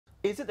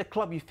Is it the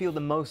club you feel the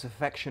most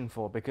affection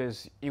for?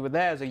 Because you were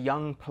there as a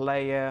young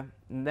player,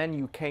 and then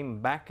you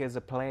came back as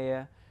a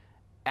player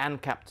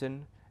and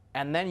captain,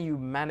 and then you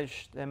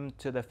managed them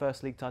to their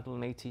first league title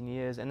in 18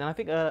 years. And then I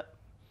think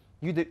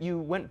you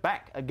went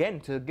back again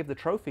to give the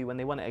trophy when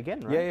they won it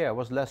again, right? Yeah, it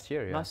was last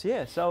year. Yeah. Last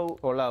year, so...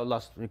 Or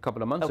last a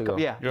couple of months ago.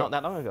 Yeah, not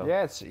that long ago.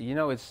 Yeah, it's, you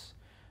know, it's...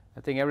 I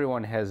think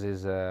everyone has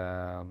his,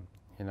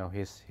 you know,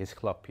 his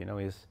club. You know,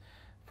 his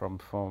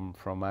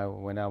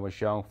when I was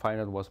young,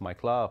 Feyenoord was my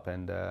club,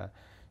 and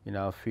you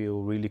know, I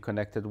feel really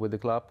connected with the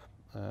club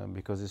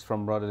because it's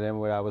from Rotterdam,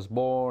 where I was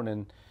born,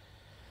 and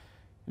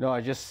you know,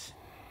 I just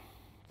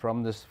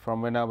from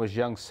when I was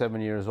young,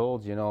 7 years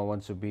old, you know, I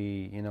want to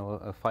be, you know,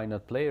 a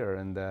Feyenoord player,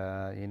 and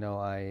you know,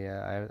 I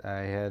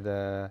had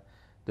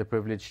the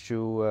privilege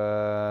to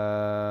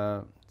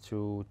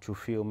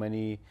feel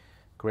many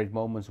great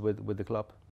moments with the club.